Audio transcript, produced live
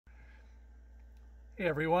Hey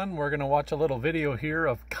everyone, we're going to watch a little video here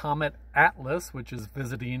of Comet Atlas, which is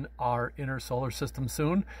visiting our inner solar system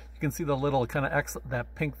soon. You can see the little kind of X,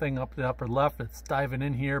 that pink thing up the upper left. It's diving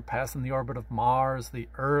in here, passing the orbit of Mars, the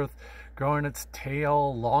Earth, growing its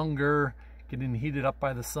tail longer, getting heated up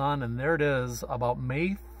by the sun, and there it is, about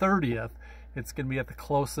May 30th. It's going to be at the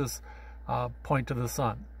closest point to the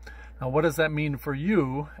sun. Now, what does that mean for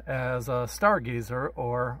you as a stargazer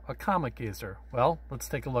or a comet gazer? Well, let's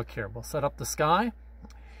take a look here. We'll set up the sky,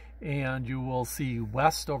 and you will see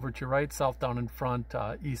west over to your right, south down in front,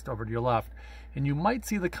 east over to your left. And you might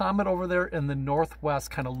see the comet over there in the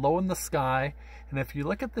northwest, kind of low in the sky. And if you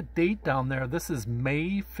look at the date down there, this is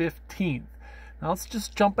May 15th. Now, let's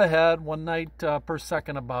just jump ahead 1 night per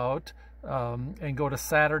second about, and go to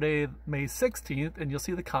Saturday, May 16th, and you'll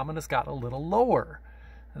see the comet has got a little lower.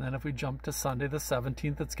 And then if we jump to Sunday the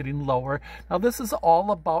 17th, it's getting lower. Now this is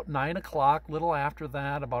all about 9 o'clock, little after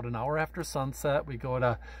that, about an hour after sunset. We go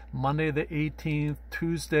to Monday the 18th,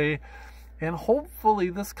 Tuesday, and hopefully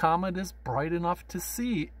this comet is bright enough to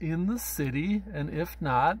see in the city, and if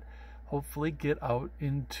not, hopefully get out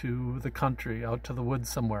into the country, out to the woods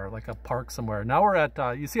somewhere, like a park somewhere. Now we're at,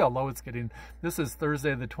 you see how low it's getting. This is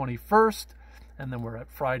Thursday the 21st, and then we're at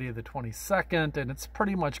Friday the 22nd, and it's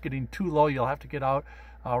pretty much getting too low. You'll have to get out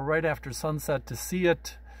right after sunset to see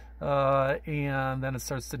it, and then it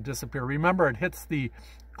starts to disappear. Remember, it hits the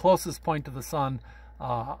closest point to the sun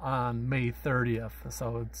on May 30th,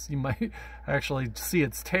 so you might actually see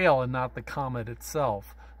its tail and not the comet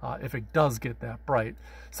itself if it does get that bright.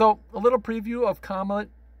 So a little preview of Comet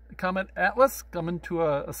Atlas coming to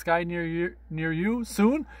a sky near you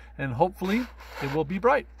soon, and hopefully it will be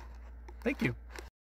bright. Thank you.